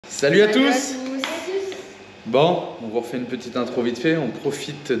Salut à tous. Bon, on vous refait une petite intro vite fait. On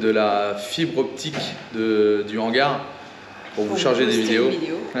profite de la fibre optique du hangar pour vous charger des vidéos.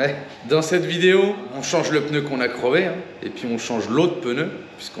 Ouais. Dans cette vidéo, on change le pneu qu'on a crevé hein, et puis on change l'autre pneu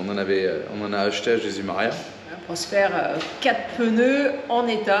puisqu'on en a acheté à Jésus-Maria. Pour se faire 4 pneus en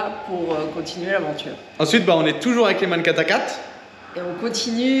état pour continuer l'aventure. Ensuite, on est toujours avec les man 4x4. Et on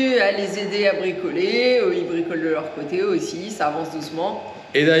continue à les aider à bricoler. Ils bricolent de leur côté aussi, ça avance doucement.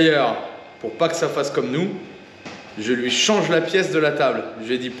 Et d'ailleurs, pour pas que ça fasse comme nous, je lui change la pièce de la table. Je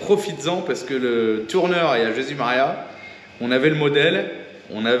lui ai dit profites-en parce que le tourneur est à Jésus-Maria. On avait le modèle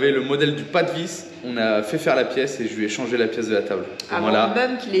du pas de vis. On a fait faire la pièce et je lui ai changé la pièce de la table. Avant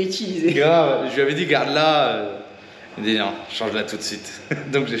même qu'il ait utilisé. Grave, je lui avais dit garde-la. Il m'a dit non, change-la tout de suite.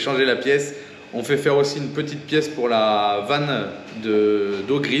 Donc j'ai changé la pièce. On fait faire aussi une petite pièce pour la vanne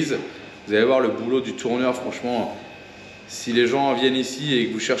d'eau grise. Vous allez voir le boulot du tourneur, franchement. Si les gens viennent ici et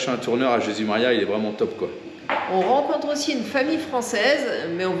que vous cherchez un tourneur à Jésus-Maria, il est vraiment top quoi. On rencontre aussi une famille française,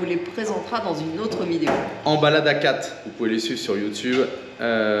 mais on vous les présentera dans une autre vidéo. En balade à 4, vous pouvez les suivre sur YouTube,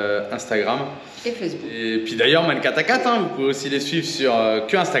 Instagram et Facebook. Et puis d'ailleurs, man 4x4, hein, vous pouvez aussi les suivre sur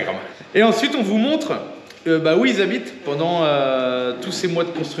que Instagram. Et ensuite, on vous montre où ils habitent pendant tous ces mois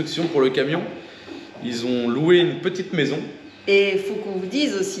de construction pour le camion. Ils ont loué une petite maison. Et il faut qu'on vous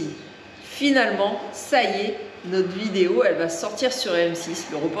dise aussi, finalement, ça y est, notre vidéo, elle va sortir sur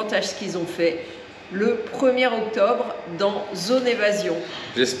M6, le reportage qu'ils ont fait le 1er octobre dans Zone Évasion.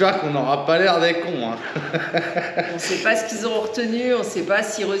 J'espère qu'on n'aura pas l'air des cons. Hein. On ne sait pas ce qu'ils auront retenu, on ne sait pas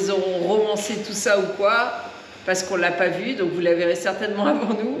s'ils auront romancé tout ça ou quoi, parce qu'on ne l'a pas vu, donc vous la verrez certainement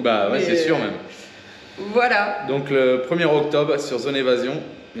avant nous. Bah ouais, c'est sûr même. Voilà. Donc le 1er octobre sur Zone Évasion,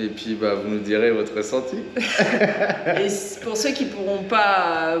 et puis vous nous direz votre ressenti. Et pour ceux qui ne pourront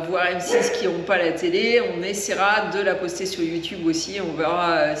pas voir M6, qui n'ont pas la télé, on essaiera de la poster sur YouTube aussi, on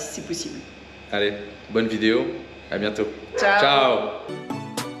verra si c'est possible. Allez, bonne vidéo, à bientôt. Ciao. Ciao.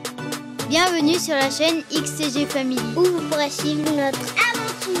 Bienvenue sur la chaîne XTGFAMILY où vous pourrez suivre notre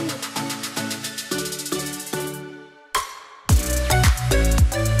aventure.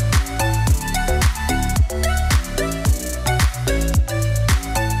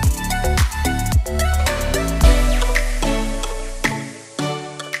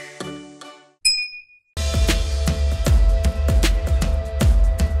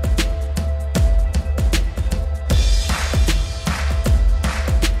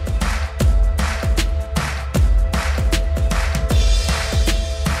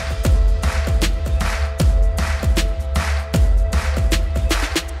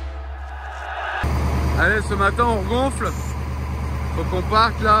 Allez, ce matin on regonfle. Faut qu'on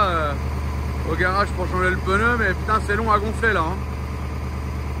parte là au garage pour changer le pneu, mais putain c'est long à gonfler là. Hein.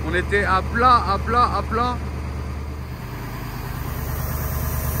 On était à plat.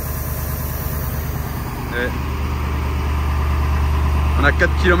 Et on a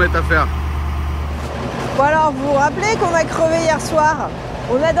 4 km à faire. Bon alors, vous vous rappelez qu'on a crevé hier soir?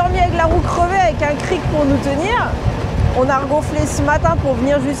 On a dormi avec la roue crevée avec un cric pour nous tenir. On a regonflé ce matin pour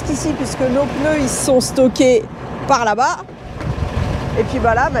venir jusqu'ici puisque nos pneus ils sont stockés par là-bas. Et puis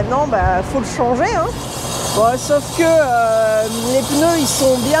là maintenant faut le changer. Hein. Bon, sauf que les pneus ils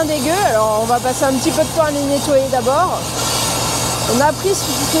sont bien dégueux. Alors on va passer un petit peu de temps à les nettoyer d'abord. On a pris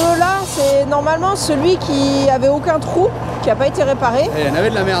ce pneu là, c'est normalement celui qui avait aucun trou, qui n'a pas été réparé. Et il y en avait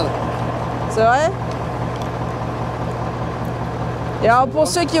de la merde. C'est vrai? Et alors pour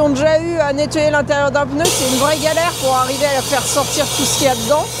ceux qui ont déjà eu à nettoyer l'intérieur d'un pneu, c'est une vraie galère pour arriver à faire sortir tout ce qu'il y a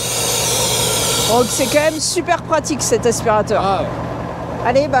dedans. Donc c'est quand même super pratique cet aspirateur. Ah ouais.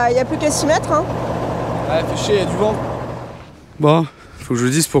 Allez, il n'y a plus qu'à s'y mettre. Hein. Ouais, fait chier, il y a du vent. Bon, faut que je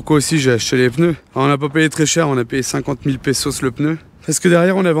vous dise pourquoi aussi j'ai acheté les pneus. Alors, on n'a pas payé très cher, on a payé 50 000 pesos le pneu. Parce que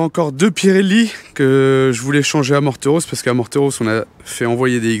derrière on avait encore 2 Pirelli que je voulais changer à Morteros, parce qu'à Morteros on a fait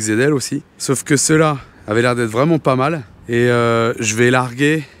envoyer des XZL aussi. Sauf que ceux-là avaient l'air d'être vraiment pas mal. Et je vais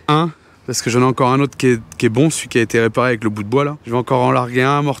larguer un, parce que j'en ai encore un autre qui est bon, celui qui a été réparé avec le bout de bois là. Je vais encore en larguer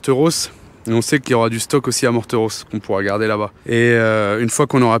un à Morteros. Et on sait qu'il y aura du stock aussi à Morteros qu'on pourra garder là-bas. Et une fois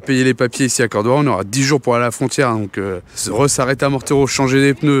qu'on aura payé les papiers ici à Cordoba, on aura 10 jours pour aller à la frontière. Donc s'arrêter à Morteros, changer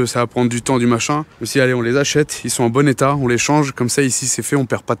des pneus, ça va prendre du temps, du machin. Aussi allez, on les achète, ils sont en bon état, on les change. Comme ça ici c'est fait, on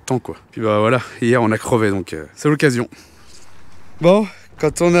perd pas de temps quoi. Puis voilà, hier on a crevé donc c'est l'occasion. Bon,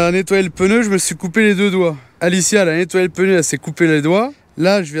 quand on a nettoyé le pneu, je me suis coupé les 2 doigts. Alicia elle a nettoyé le pneu, elle s'est coupé les doigts.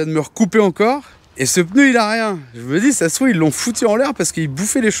 Là je viens de me recouper encore. Et ce pneu il a rien. Je me dis ça se trouve ils l'ont foutu en l'air parce qu'il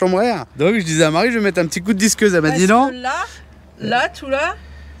bouffait les chambres à air. Donc je disais à Marie je vais mettre un petit coup de disqueuse. Elle m'a dit non. Là, tout là,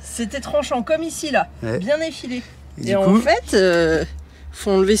 c'était tranchant comme ici là, ouais. Bien effilé. Et en fait,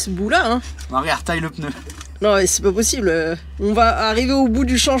 faut enlever ce bout là. Hein. Marie retaille le pneu. Non, mais c'est pas possible. On va arriver au bout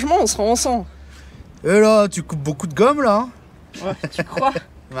du changement, on sera ensemble. Et là, tu coupes beaucoup de gomme là, hein? Ouais, tu crois?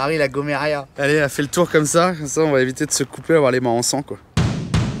 Marie, la gomme est rien. Allez, elle a fait le tour comme ça on va éviter de se couper, avoir les mains en sang quoi.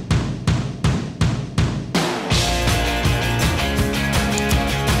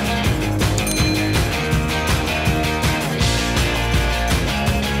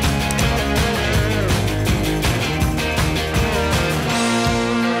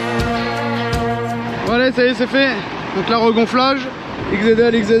 Voilà, ça y est, c'est fait. Donc là, regonflage,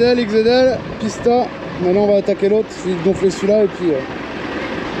 XZL, XZL, XZL, pista. Maintenant, on va attaquer l'autre. Je vais gonfler celui-là et puis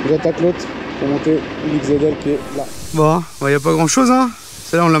j'attaque l'autre pour monter l'XZL qui est là. Bon, il n'y a pas grand-chose, hein.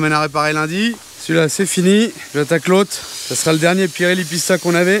 Celle-là, on l'emmène à réparer lundi. Celui-là, c'est fini. J'attaque l'autre. Ça sera le dernier Pirelli pista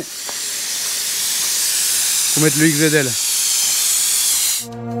qu'on avait. Pour mettre le XZL.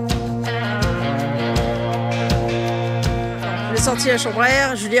 Sorti la chambre à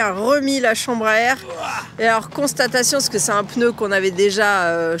air, Julien a remis la chambre à air. Et alors constatation, parce que c'est un pneu qu'on avait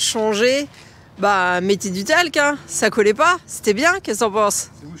déjà changé, bah mettez du talc, hein. Ça collait pas, c'était bien, qu'est-ce que t'en penses?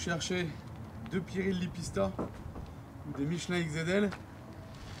 Si vous cherchez 2 Pirelli pista ou des Michelin XZL,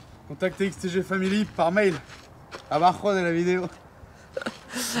 contactez XTGFAMILY par mail. Abajo de la vidéo.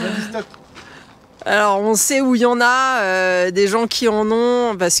 On a du stock. Alors on sait où il y en a, des gens qui en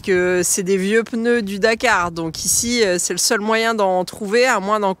ont, parce que c'est des vieux pneus du Dakar. Donc ici c'est le seul moyen d'en trouver, à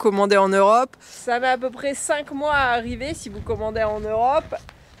moins d'en commander en Europe. Ça met à peu près 5 mois à arriver si vous commandez en Europe.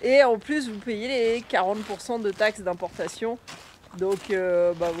 Et en plus vous payez les 40% de taxes d'importation. Donc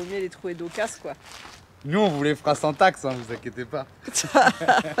bah, vaut mieux les trouver d'occasion quoi. Nous on vous les fera sans taxe, hein, vous inquiétez pas.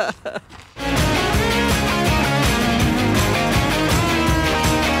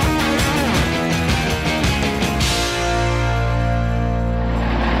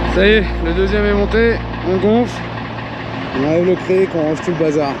 Ça y est, le deuxième est monté, on gonfle, on enlève le cric, on range tout le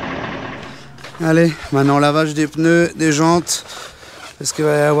bazar. Allez, maintenant lavage des pneus, des jantes, parce qu'il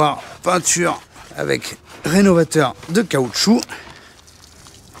va y avoir peinture avec rénovateur de caoutchouc.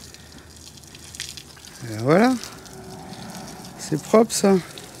 Et voilà, c'est propre ça.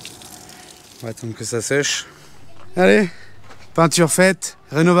 On va attendre que ça sèche. Allez, peinture faite,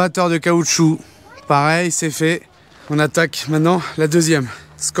 rénovateur de caoutchouc, pareil, c'est fait. On attaque maintenant la deuxième.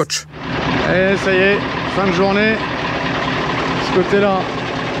 Scotch. Et ça y est, fin de journée. Ce côté-là,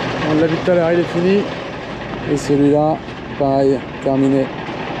 on l'a vu tout à l'heure, il est fini. Et celui-là, pareil, terminé.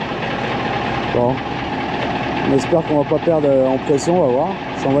 Bon, on espère qu'on va pas perdre en pression, on va voir.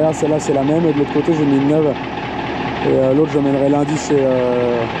 Si on regarde, celle-là c'est la même, et de l'autre côté j'ai mis une neuve. Et l'autre j'emmènerai lundi chez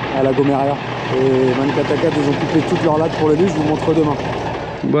à la gomme arrière. Et 24 ils ont coupé toutes leurs lattes pour le lit, je vous montre demain.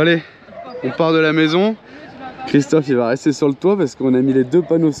 Bon allez, on part de la maison. Christophe il va rester sur le toit parce qu'on a mis les 2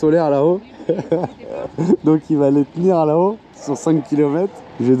 panneaux solaires là-haut. Donc il va les tenir là-haut sur 5 km.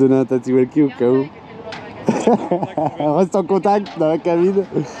 Je vais donner un tatiwaki au cas où. On reste en contact dans la cabine.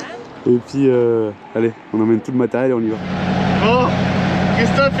 Et puis allez, on emmène tout le matériel et on y va. Bon,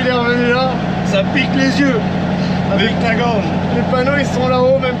 Christophe il est revenu là. Ça pique les yeux. Avec la gorge. Les panneaux ils sont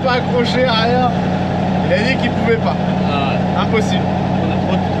là-haut, même pas accrochés, rien. Il a dit qu'il pouvait pas. Impossible.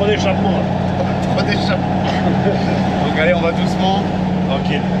 On a trop d'échappements. Trop d'échappements. Donc allez, on va doucement.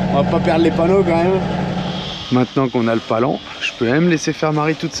 Tranquille. On va pas perdre les panneaux quand même. Maintenant qu'on a le palan, je peux même laisser faire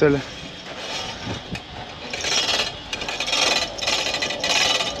Marie toute seule.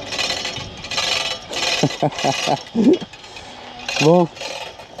 Bon,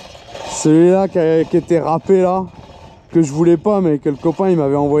 celui-là qui était râpé là, que je voulais pas mais que le copain il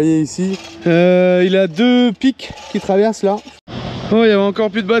m'avait envoyé ici. Il a 2 pics qui traversent là. Oh, il y avait encore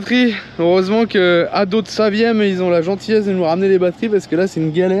plus de batterie. Heureusement que à d'autres savièmes ils ont la gentillesse de nous ramener les batteries parce que là c'est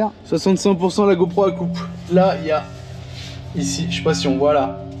une galère. 65% la GoPro à coupe. Là il y a ici, je sais pas si on voit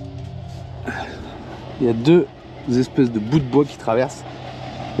là, il y a 2 espèces de bouts de bois qui traversent.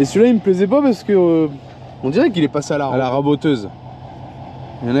 Et celui-là il me plaisait pas parce que on dirait qu'il est passé à la raboteuse.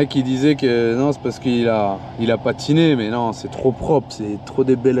 Il y en a qui disaient que non, c'est parce qu'il a patiné, mais non, c'est trop propre, c'est trop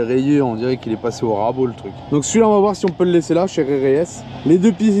des belles rayures, on dirait qu'il est passé au rabot le truc. Donc celui-là, on va voir si on peut le laisser là, chez RRS. Les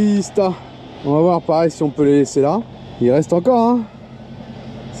 2 pistas, on va voir pareil si on peut les laisser là. Il reste encore, hein.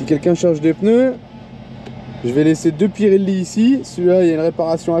 Si quelqu'un cherche des pneus, je vais laisser 2 Pirelli ici. Celui-là, il y a une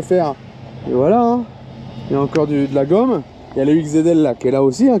réparation à faire. Et voilà, hein. Il y a encore de la gomme. Il y a le XZL là qui est là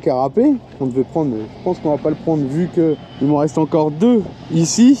aussi, hein, qui a râpé. On devait prendre, je pense qu'on va pas le prendre vu qu'il m'en reste encore 2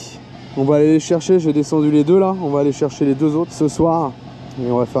 ici. On va aller les chercher, j'ai descendu les 2 là. On va aller chercher les 2 autres ce soir.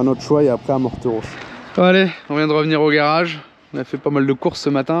 Et on va faire notre choix et après à Morteros. Allez, on vient de revenir au garage. On a fait pas mal de courses ce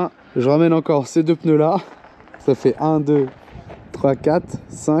matin. Je ramène encore ces 2 pneus là. Ça fait 1, 2, 3, 4,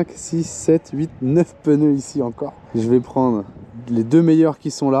 5, 6, 7, 8, 9 pneus ici encore. Je vais prendre les 2 meilleurs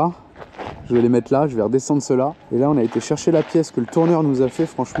qui sont là. Je vais les mettre là, je vais redescendre cela. Et là on a été chercher la pièce que le tourneur nous a fait,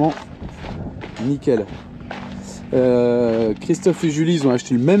 franchement, nickel. Christophe et Julie, ils ont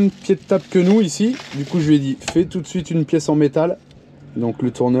acheté le même pied de table que nous ici. Du coup je lui ai dit, fais tout de suite une pièce en métal. Donc le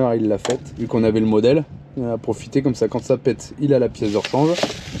tourneur il l'a faite, vu qu'on avait le modèle. On a profité, comme ça quand ça pète, il a la pièce de rechange.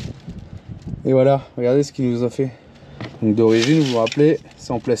 Et voilà, regardez ce qu'il nous a fait. Donc d'origine, vous vous rappelez,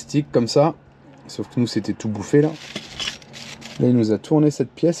 c'est en plastique comme ça. Sauf que nous c'était tout bouffé là. Là il nous a tourné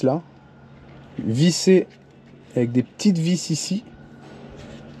cette pièce là. Vissé avec des petites vis ici.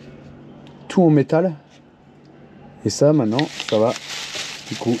 Tout en métal. Et ça maintenant, ça va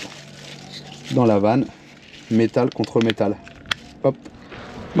du coup dans la vanne. Métal contre métal. Hop.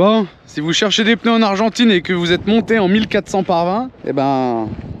 Bon, si vous cherchez des pneus en Argentine et que vous êtes monté en 1400 par 20, eh ben,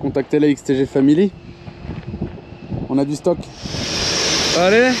 contactez la XTGFAMILY. On a du stock.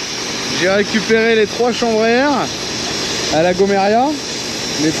 Allez, j'ai récupéré les 3 chambres air à la Gommeria.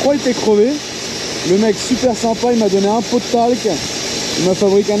 Les 3 étaient crevés. Le mec super sympa, il m'a donné un pot de talc. Il m'a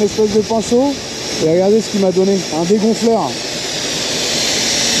fabriqué un espèce de pinceau. Et regardez ce qu'il m'a donné, un dégonfleur.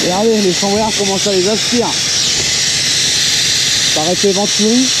 Regardez les chambres air, comment ça les aspire. Par effet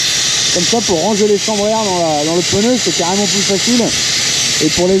Venturi, comme ça pour ranger les chambres air dans le pneu, c'est carrément plus facile. Et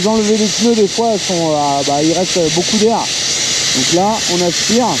pour les enlever des pneus, des fois, il reste beaucoup d'air. Donc là, on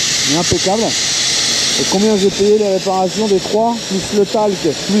aspire, c'est impeccable. Et combien j'ai payé les réparations des 3, plus le talc,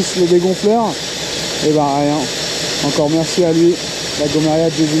 plus le dégonfleur? Et ben rien. Encore merci à lui, la Gommeria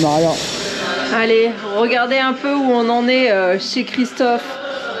de Jésus Maria. Allez, regardez un peu où on en est chez Christophe.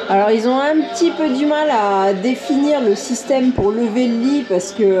 Alors ils ont un petit peu du mal à définir le système pour lever le lit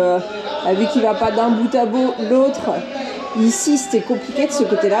parce que vu qu'il va pas d'un bout à bout l'autre, ici c'était compliqué de ce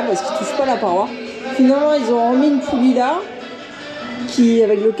côté-là parce qu'il touche pas la paroi. Finalement ils ont remis une poulie là,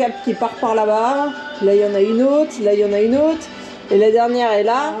 avec le câble qui part par là-bas. Là il y en a une autre, là il y en a une autre. Et la dernière est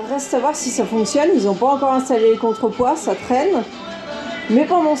là. Reste à voir si ça fonctionne. Ils n'ont pas encore installé les contrepoids, ça traîne. Mais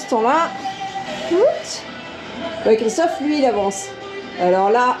pendant ce temps-là, Christophe lui il avance. Alors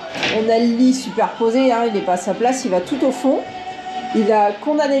là, on a le lit superposé, hein, il n'est pas à sa place, il va tout au fond. Il a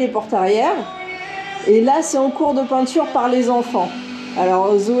condamné les portes arrière. Et là, c'est en cours de peinture par les enfants.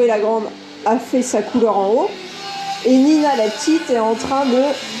 Alors Zoé la grande a fait sa couleur en haut. Et Nina la petite est en train de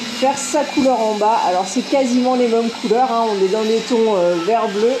faire sa couleur en bas. Alors c'est quasiment les mêmes couleurs, hein, on est dans les tons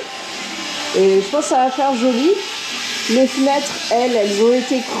vert-bleu. Et je pense que ça va faire joli. Les fenêtres, elles ont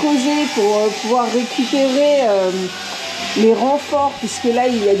été creusées pour pouvoir récupérer les renforts, puisque là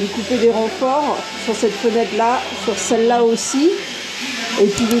il a dû couper des renforts sur cette fenêtre là, sur celle là aussi. Et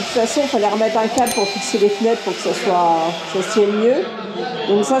puis de toute façon il fallait remettre un câble pour fixer les fenêtres pour que ça tienne mieux.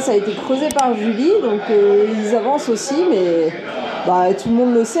 Donc ça a été creusé par Julie, donc ils avancent aussi, mais tout le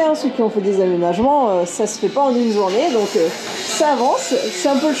monde le sait, hein, ceux qui ont fait des aménagements, ça se fait pas en une journée, donc ça avance. C'est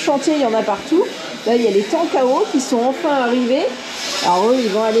un peu le chantier, il y en a partout. Là il y a les tanks à eau qui sont enfin arrivés. Alors eux ils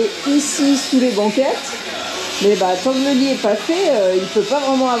vont aller ici sous les banquettes. Mais tant que le lit n'est pas fait, il ne peut pas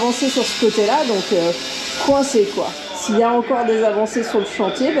vraiment avancer sur ce côté-là, donc coincé quoi. S'il y a encore des avancées sur le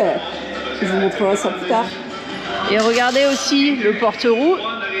chantier, je vous montrerai ça plus tard. Et regardez aussi le porte-roue,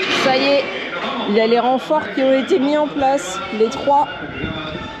 ça y est, il y a les renforts qui ont été mis en place, les 3.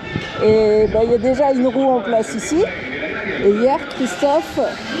 Et il y a déjà une roue en place ici. Et hier, Christophe,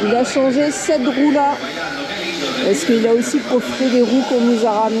 il a changé cette roue-là, parce qu'il a aussi profité des roues qu'on nous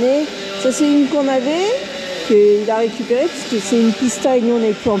a ramenées. Ça c'est une qu'on avait, qu'il a récupéré puisque c'est une pista et nous on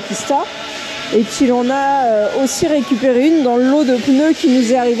n'est plus en pista. Et puis il en a aussi récupéré une dans le lot de pneus qui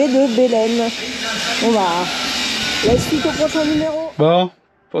nous est arrivé de Bélène. On va la suite au prochain numéro. Bon,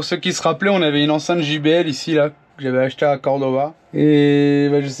 pour ceux qui se rappelaient, on avait une enceinte JBL ici là que j'avais acheté à Cordova et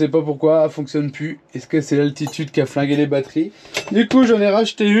je sais pas pourquoi elle fonctionne plus. Est-ce que c'est l'altitude qui a flingué les batteries? Du coup j'en ai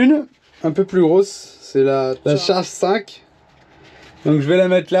racheté une un peu plus grosse, c'est la charge 5. Donc je vais la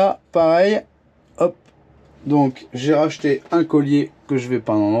mettre là, pareil. Hop. Donc j'ai racheté un collier que je vais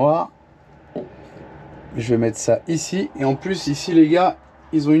peindre en noir. Je vais mettre ça ici. Et en plus ici les gars,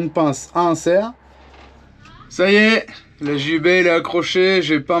 ils ont une pince à insert. Ça y est, la JB elle est accrochée.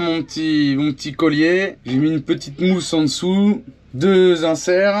 J'ai peint mon petit collier. J'ai mis une petite mousse en dessous. 2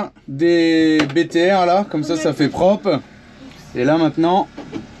 inserts. Des BTR là, comme ça ça fait propre. Et là maintenant,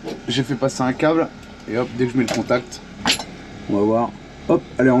 j'ai fait passer un câble. Et hop, dès que je mets le contact, on va voir. Hop,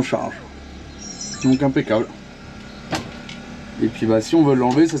 elle est en charge. Donc impeccable. Et puis si on veut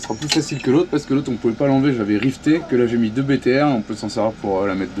l'enlever, ça sera plus facile que l'autre parce que l'autre on pouvait pas l'enlever, j'avais rifté, que là j'ai mis 2 BTR, on peut s'en servir pour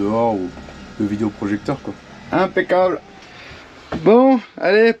la mettre dehors ou le vidéoprojecteur quoi. Impeccable. Bon,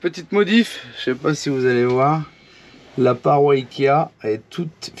 allez, petite modif, je sais pas si vous allez voir, la paroi Ikea elle est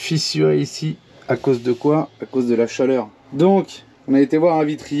toute fissurée ici, à cause de quoi? À cause de la chaleur. Donc On a été voir un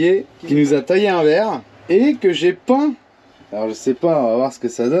vitrier qui nous a taillé un verre et que j'ai peint. Alors je sais pas, on va voir ce que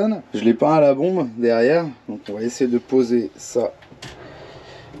ça donne. Je l'ai peint à la bombe derrière. Donc on va essayer de poser ça.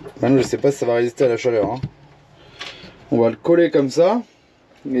 Maintenant je sais pas si ça va résister à la chaleur. Hein. On va le coller comme ça.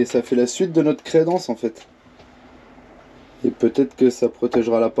 Et ça fait la suite de notre crédence en fait. Et peut-être que ça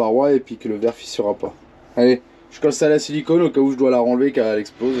protégera la paroi et puis que le verre fissura pas. Allez, je colle ça à la silicone au cas où je dois la renlever car elle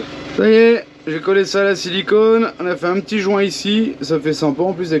explose. Ça y est, j'ai collé ça à la silicone. On a fait un petit joint ici. Ça fait sympa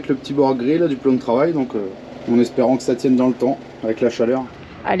en plus avec le petit bord gris là du plan de travail. Donc en espérant que ça tienne dans le temps avec la chaleur.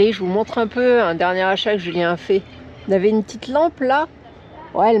 Allez, je vous montre un peu un dernier achat que Julien a fait. On avait une petite lampe là.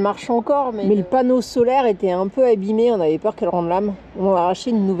 Ouais, elle marche encore, mais le panneau solaire était un peu abîmé. On avait peur qu'elle rende l'âme. On a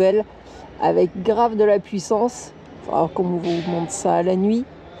racheté une nouvelle avec grave de la puissance. Faudra qu'on vous montre ça à la nuit.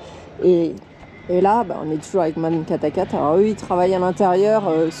 Et là, bah, on est toujours avec Man 4x4. Alors eux, ils travaillent à l'intérieur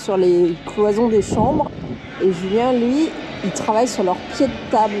sur les cloisons des chambres. Et Julien, lui, il travaille sur leurs pieds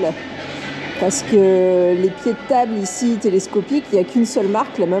de table. Parce que les pieds de table ici télescopiques, il n'y a qu'une seule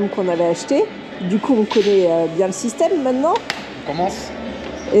marque, la même qu'on avait acheté. Du coup, on connaît bien le système maintenant. On commence.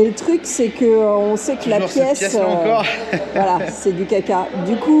 Et le truc, c'est qu'on sait que la pièce, encore. voilà, c'est du caca.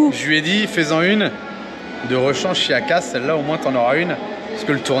 Du coup, je lui ai dit, fais-en une de rechange chez Akas. Celle-là, au moins, t'en auras une. Parce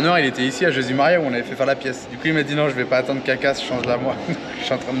que le tourneur, il était ici à Jésus-Maria où on avait fait faire la pièce. Du coup, il m'a dit non, je vais pas attendre qu'Akas change-la moi. Je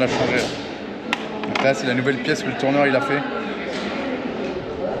suis en train de la changer. Donc là, c'est la nouvelle pièce que le tourneur il a fait.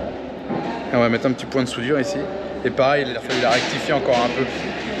 Et on va mettre un petit point de soudure ici. Et pareil, il a fallu la rectifier encore un peu.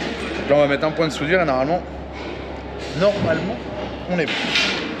 Donc là, on va mettre un point de soudure et normalement, on est bon.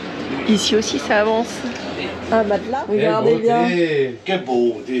 ici aussi, ça avance. Un matelas, regardez bien. Quelle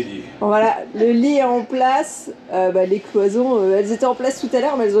beauté. Voilà, le lit est en place. Les cloisons, elles étaient en place tout à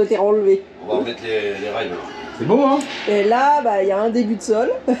l'heure, mais elles ont été enlevées. On va remettre les rails. C'est beau, hein? Et là, il y a un début de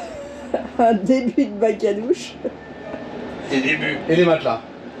sol, un début de bac à douche. Et début. Et les matelas.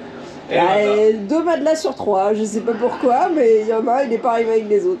 Et 2 matelas sur 3, je sais pas pourquoi, mais il y en a un, il n'est pas arrivé avec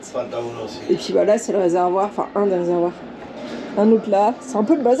les autres. Aussi. Et puis voilà, c'est le réservoir, enfin un des réservoirs. Un autre là, c'est un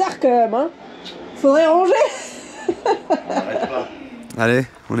peu le bazar quand même, hein. Faudrait ranger. Allez,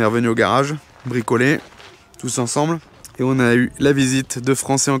 on est revenu au garage, bricolé, tous ensemble. Et on a eu la visite de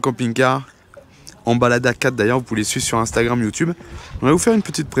Français en camping-car, en balade à 4 d'ailleurs, vous pouvez les suivre sur Instagram, YouTube. On va vous faire une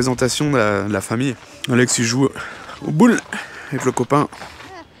petite présentation de la famille. Alex il joue aux boules avec le copain.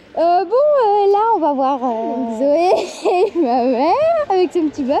 Là on va voir Zoé et ma mère avec son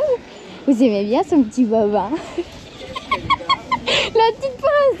petit bob. Vous aimez bien son petit bob, hein? La petite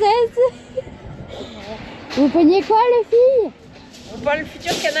princesse. Vous peignez quoi les filles? On parle le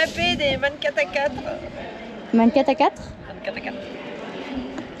futur canapé des Man 4x4. Man 4x4? Man 4x4.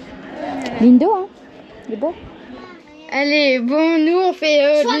 Lindo, hein? Il est beau. Allez, bon, nous on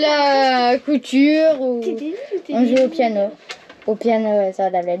fait de la couture ou on joue au piano. Au piano, ça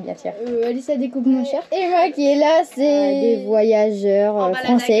tablette, bien sûr. Alice a découpe mon cher. Et moi qui est là, c'est des voyageurs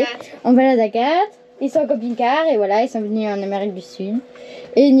français en balade à 4. Ils sont en camping-car et voilà, ils sont venus en Amérique du Sud.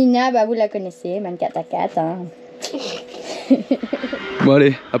 Et Nina, vous la connaissez, Man 4x4. Hein. Bon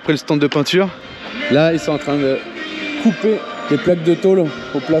allez, après le stand de peinture, là ils sont en train de couper les plaques de tôle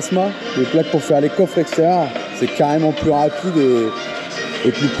au plasma, les plaques pour faire les coffres extérieurs. C'est carrément plus rapide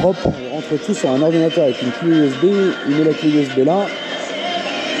et plus propre. On rentre tout sur un ordinateur avec une clé USB, il met la clé USB là,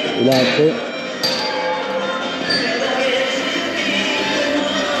 et là après...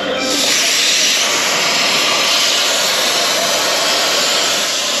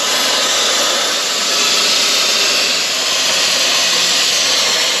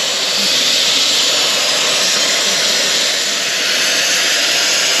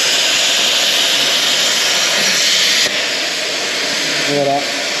 Voilà,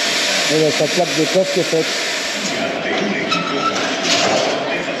 et là, sa plaque de coffre est faite.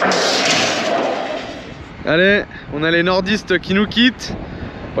 Allez, on a les nordistes qui nous quittent.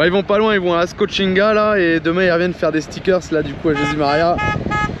 Bon, ils vont pas loin, ils vont à Scotchinga là, et demain ils reviennent faire des stickers là du coup à Jésus-Maria.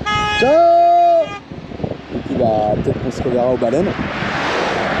 Ciao. Et puis bah peut-être qu'on se reverra aux baleines.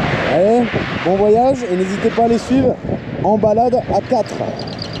 Allez, bon voyage et n'hésitez pas à les suivre en balade à 4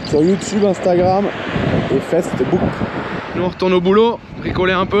 sur YouTube, Instagram et Facebook. Nous on retourne au boulot,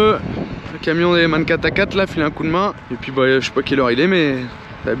 bricoler un peu. Le camion des Man 4x4 là, filer un coup de main. Et puis bah je sais pas quelle heure il est, mais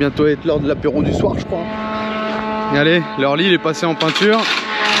ça va bientôt être l'heure de l'apéro du soir je crois. Et allez, leur lit il est passé en peinture.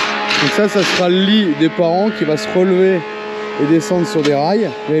 Donc ça sera le lit des parents qui va se relever et descendre sur des rails.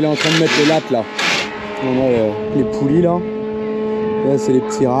 Là il est en train de mettre les lattes là. On a les poulies là. Là c'est les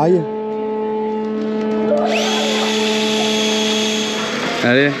petits rails.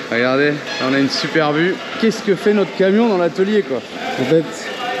 Allez, regardez, là, on a une super vue. Qu'est-ce que fait notre camion dans l'atelier quoi? En fait,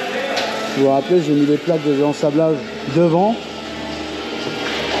 vous vous rappelez, j'ai mis des plaques de ensablage devant.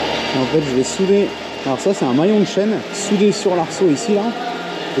 Et en fait je vais souder, alors ça c'est un maillon de chaîne, soudé sur l'arceau ici là.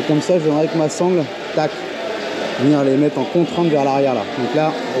 Et comme ça je viendrai avec ma sangle, tac, venir les mettre en contrainte vers l'arrière là. Donc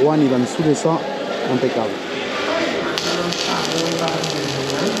là Juan il va me souder ça, impeccable.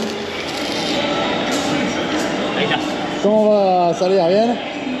 Comment va, salut Ariel?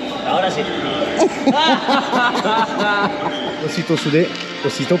 Ahora sí. Aussitôt soudé,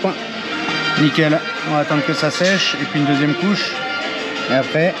 aussitôt peint. Nickel, on va attendre que ça sèche et puis une deuxième couche. Et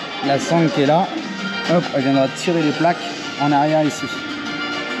après, la sangle qui est là, hop, elle viendra tirer les plaques en arrière ici.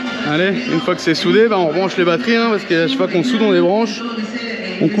 Allez, une fois que c'est soudé, on branche les batteries hein, parce qu'à chaque fois qu'on soude, on débranche.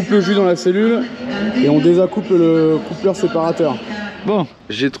 On coupe le jus dans la cellule et on désaccouple le coupleur séparateur. Bon,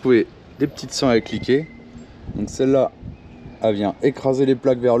 j'ai trouvé des petites sangles à cliquer. Donc celle-là, elle vient écraser les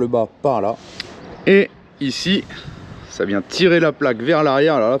plaques vers le bas par là. Et ici, ça vient tirer la plaque vers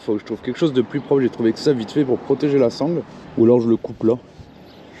l'arrière. Alors là, il faut que je trouve quelque chose de plus propre. J'ai trouvé que ça vite fait pour protéger la sangle. Ou alors je le coupe là,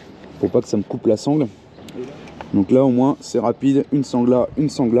 pour pas que ça me coupe la sangle. Donc là au moins c'est rapide, une sangle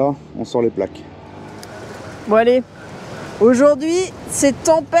là, on sort les plaques. Bon allez, aujourd'hui c'est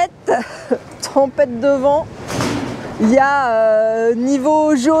tempête, tempête de vent. Il y a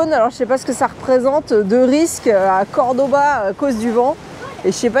niveau jaune, alors je sais pas ce que ça représente, de risque à Cordoba à cause du vent.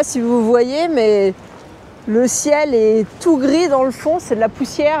 Et je sais pas si vous voyez, mais le ciel est tout gris dans le fond, c'est de la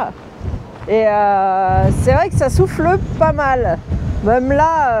poussière. Et c'est vrai que ça souffle pas mal. Même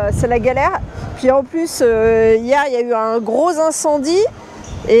là, c'est la galère. Puis en plus, hier, il y a eu un gros incendie.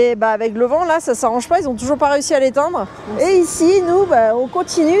 Et avec le vent, là, ça s'arrange pas. Ils ont toujours pas réussi à l'éteindre. Et ici, nous, on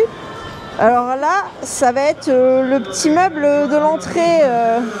continue. Alors là, ça va être le petit meuble de l'entrée,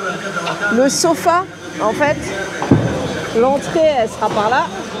 le sofa, en fait. L'entrée, elle sera par là.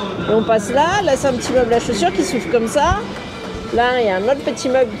 Et on passe là. Là, c'est un petit meuble à chaussures qui s'ouvre comme ça. Là, il y a un autre petit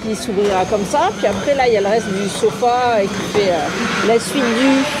meuble qui s'ouvrira comme ça. Puis après, là, il y a le reste du sofa et qui fait la suite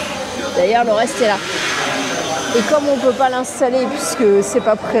du... D'ailleurs, le reste est là. Et comme on ne peut pas l'installer puisque c'est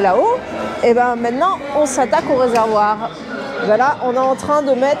pas prêt là-haut, et maintenant, on s'attaque au réservoir. Voilà, on est en train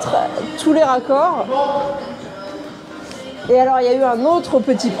de mettre tous les raccords. Et alors, il y a eu un autre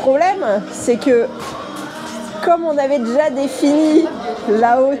petit problème, c'est que comme on avait déjà défini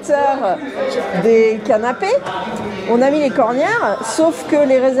la hauteur des canapés, on a mis les cornières, sauf que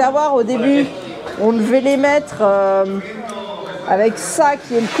les réservoirs au début, on devait les mettre avec ça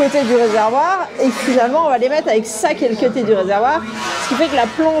qui est le côté du réservoir, et finalement on va les mettre avec ça qui est le côté du réservoir, ce qui fait que la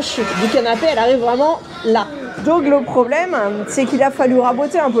planche du canapé elle arrive vraiment là. Donc le problème c'est qu'il a fallu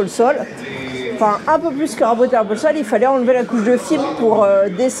raboter un peu le sol, enfin un peu plus que raboter un peu le sol, il fallait enlever la couche de fibre pour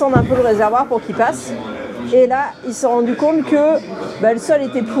descendre un peu le réservoir pour qu'il passe. Et là, il s'est rendu compte que le sol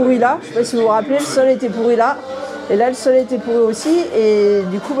était pourri là. Je ne sais pas si vous vous rappelez, le sol était pourri là. Et là, le sol était pourri aussi. Et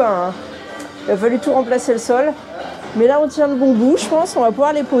du coup, il a fallu tout remplacer le sol. Mais là, on tient le bon bout, je pense. On va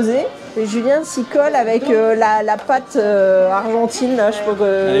pouvoir les poser. Et Julien s'y colle avec la pâte argentine. Là, je sais pas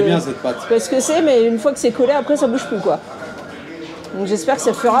Elle est bien cette pâte. Je sais pas ce que c'est, mais une fois que c'est collé, après, ça bouge plus, quoi. Donc j'espère que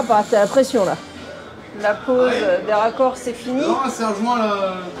ça fera par la pression, là. La pose des raccords, c'est fini. Non, un serre-joint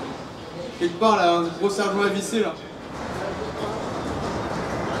là. Quelque part là, un gros serre-joint à visser là.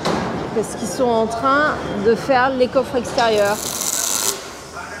 Parce qu'ils sont en train de faire les coffres extérieurs.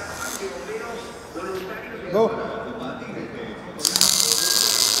 Go.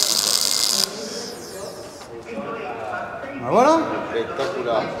 Voilà.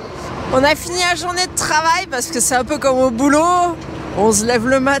 On a fini la journée de travail parce que c'est un peu comme au boulot. On se lève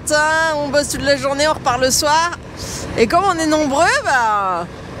le matin, on bosse toute la journée, on repart le soir. Et comme on est nombreux,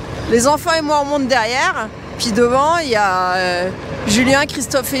 les enfants et moi on monte derrière. Puis devant il y a Julien,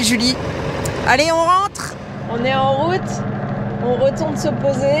 Christophe et Julie. Allez, on rentre. On est en route, on retourne se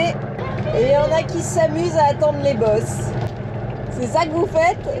poser. Et il y en a qui s'amusent à attendre les boss. C'est ça que vous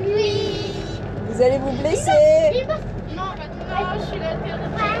faites? Oui. Vous allez vous blesser? Non, je suis là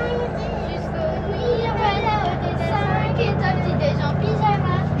jusqu'au nuit, voilà, au dessin, et toi, petit déj en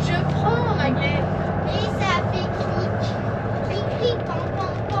pyjama. Je prends ma gueule. Et ça fait cric, cric, pam,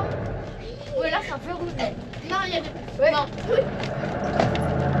 pam, pam. Voilà, c'est un peu rouge. Non, il y a des... Ouais. Non.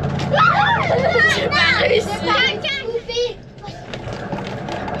 J'ai pas réussi. C'est pas un café.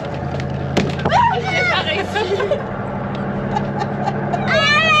 J'ai pas réussi. Je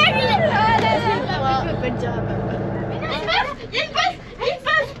peux pas le dire à papa. Il y a une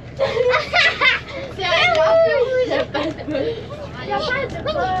passe. C'est un peu rouge. Il n'y a pas de passe.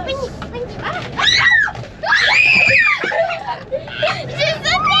 J'ai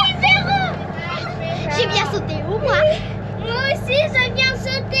sauté le verrou. J'ai bien sauté où moi? Moi aussi j'ai bien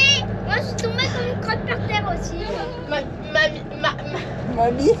sauté. Moi je suis tombée comme une crotte par terre aussi.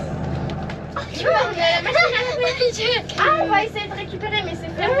 Mamie. Ah, on va essayer de récupérer, mais c'est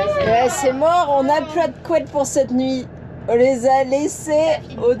fermé. Ouais, c'est mort, on n'a plus de couette pour cette nuit. On les a laissés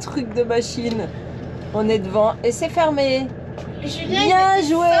au truc de machine. On est devant et c'est fermé. Bien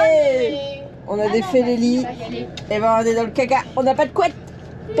joué. On a défait les lits. Et ben on est dans le caca. On n'a pas de couette.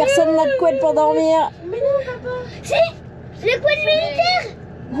 Personne n'a de couette pour dormir. Mais non, papa. Si, les couettes militaires.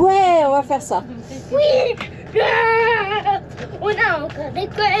 Ouais, on va faire ça. Oui. On a encore des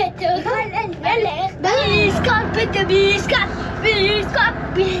couettes. Biscotte, biscotte.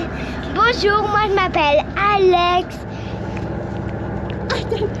 Bonjour, moi je m'appelle Alex.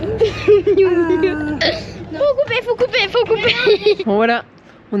 Faut couper. Bon voilà,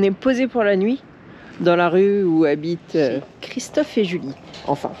 on est posé pour la nuit dans la rue où habitent Christophe et Julie.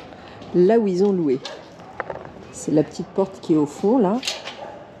 Enfin, là où ils ont loué. C'est la petite porte qui est au fond là.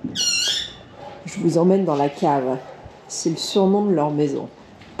 Je vous emmène dans la cave. C'est le surnom de leur maison.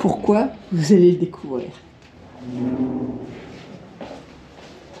 Pourquoi? Vous allez le découvrir.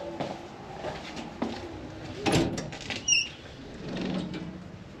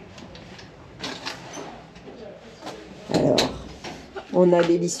 Alors, on a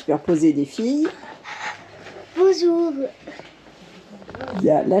les lits superposés des filles. Bonjour. Il y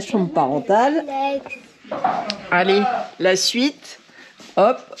a la chambre parentale. Allez, la suite.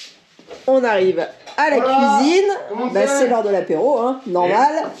 Hop, on arrive à la cuisine. Bah, c'est l'heure de l'apéro, hein,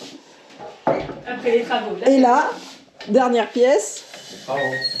 normal. Après les travaux. Et là, dernière pièce.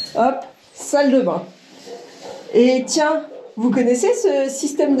 Hop, salle de bain. Et tiens, vous connaissez ce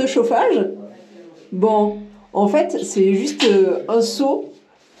système de chauffage? Bon, en fait, c'est juste un seau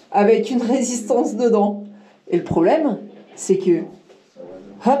avec une résistance dedans. Et le problème, c'est que,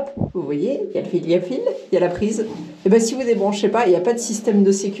 hop, vous voyez, il y a le fil, il y a la prise. Et bien, si vous débranchez pas, il n'y a pas de système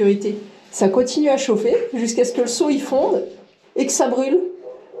de sécurité. Ça continue à chauffer jusqu'à ce que le seau il fonde et que ça brûle.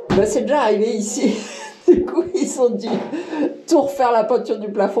 Ben, c'est déjà arrivé ici. Du coup, ils ont dû tout refaire la peinture du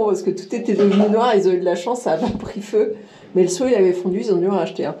plafond parce que tout était devenu noir. Ils ont eu de la chance, ça n'a pas pris feu. Mais le seau, il avait fondu, ils ont dû en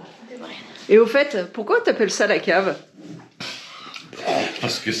racheter un. Et au fait, pourquoi t'appelles ça la cave?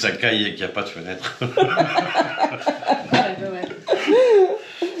 Parce que ça caille et qu'il n'y a pas de fenêtre.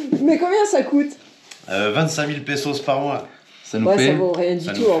 Mais combien ça coûte? 25 000 pesos par mois. Ça nous fait... Ça vaut rien du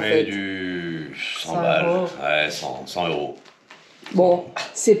tout en fait. Du 100 100 balles. euros. Ouais, 100 euros. Bon,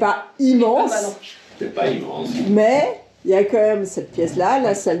 c'est pas immense, C'est pas immense. mais il y a quand même cette pièce-là,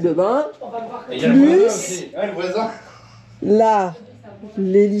 la salle de bain, Et il y a le voisin plus aussi. Ouais, le voisin. là,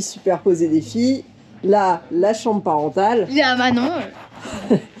 les lits superposés des filles, là, la chambre parentale. Il y a Manon.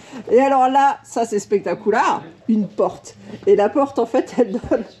 Et alors là, ça c'est spectaculaire, une porte. Et la porte, en fait, elle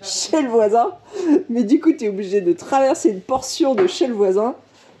donne chez le voisin. Mais du coup, tu es obligé de traverser une portion de chez le voisin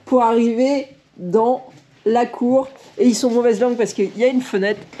pour arriver dans la cour. Et ils sont mauvaise langue parce qu'il y a une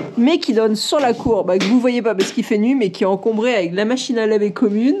fenêtre, mais qui donne sur la cour, bah, que vous voyez pas parce qu'il fait nuit, mais qui est encombrée avec la machine à laver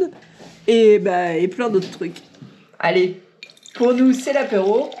commune et plein d'autres trucs. Allez, pour nous, c'est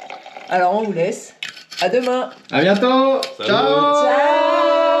l'apéro. Alors, on vous laisse. À demain. À bientôt. Salut. Ciao.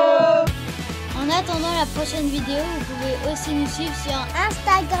 Ciao. En attendant la prochaine vidéo, vous pouvez aussi nous suivre sur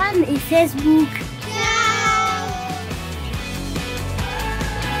Instagram et Facebook. Ciao.